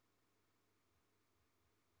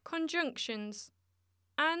Conjunctions: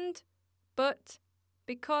 and, but,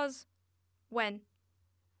 because, when.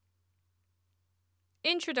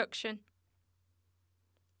 Introduction.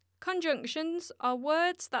 Conjunctions are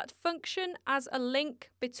words that function as a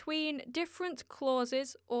link between different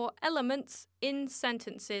clauses or elements in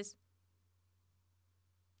sentences.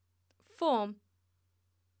 Form.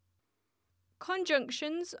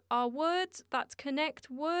 Conjunctions are words that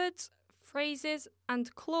connect words, phrases,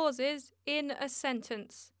 and clauses in a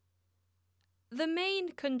sentence. The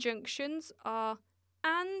main conjunctions are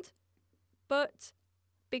and, but,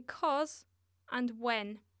 because, and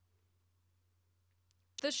when.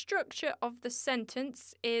 The structure of the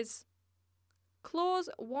sentence is Clause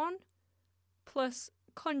 1 plus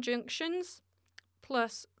conjunctions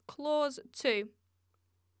plus Clause 2.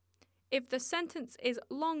 If the sentence is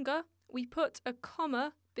longer, we put a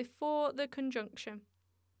comma before the conjunction.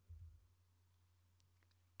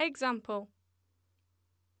 Example: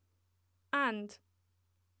 and.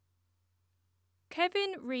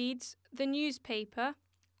 Kevin reads the newspaper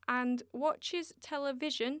and watches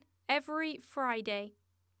television every Friday.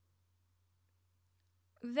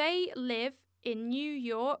 They live in New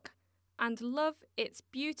York and love its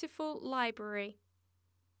beautiful library.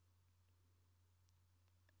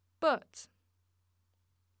 But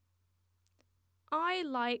I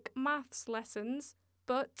like maths lessons,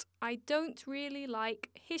 but I don't really like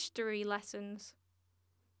history lessons.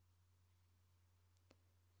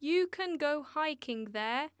 You can go hiking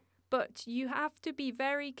there, but you have to be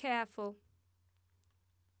very careful.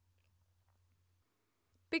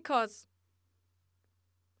 Because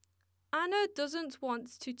Anna doesn't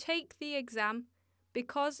want to take the exam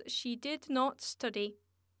because she did not study.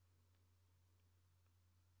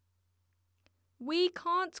 We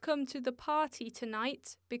can't come to the party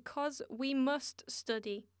tonight because we must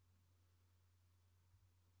study.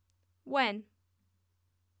 When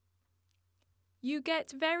you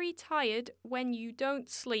get very tired when you don't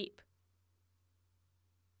sleep.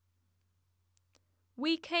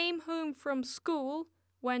 We came home from school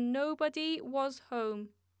when nobody was home.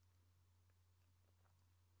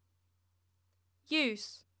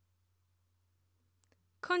 Use.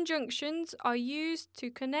 Conjunctions are used to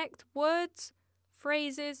connect words,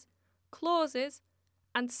 phrases, clauses,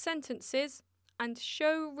 and sentences and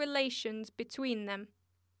show relations between them.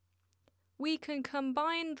 We can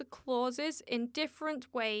combine the clauses in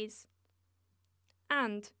different ways.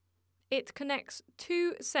 And it connects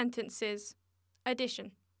two sentences.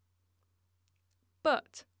 Addition.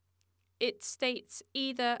 But it states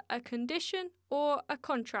either a condition or a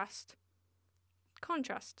contrast.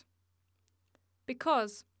 Contrast.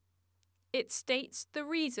 Because it states the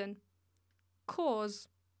reason. Cause.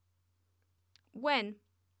 When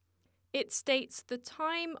it states the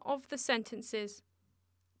time of the sentences.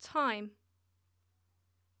 Time.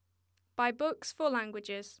 By Books for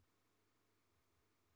Languages.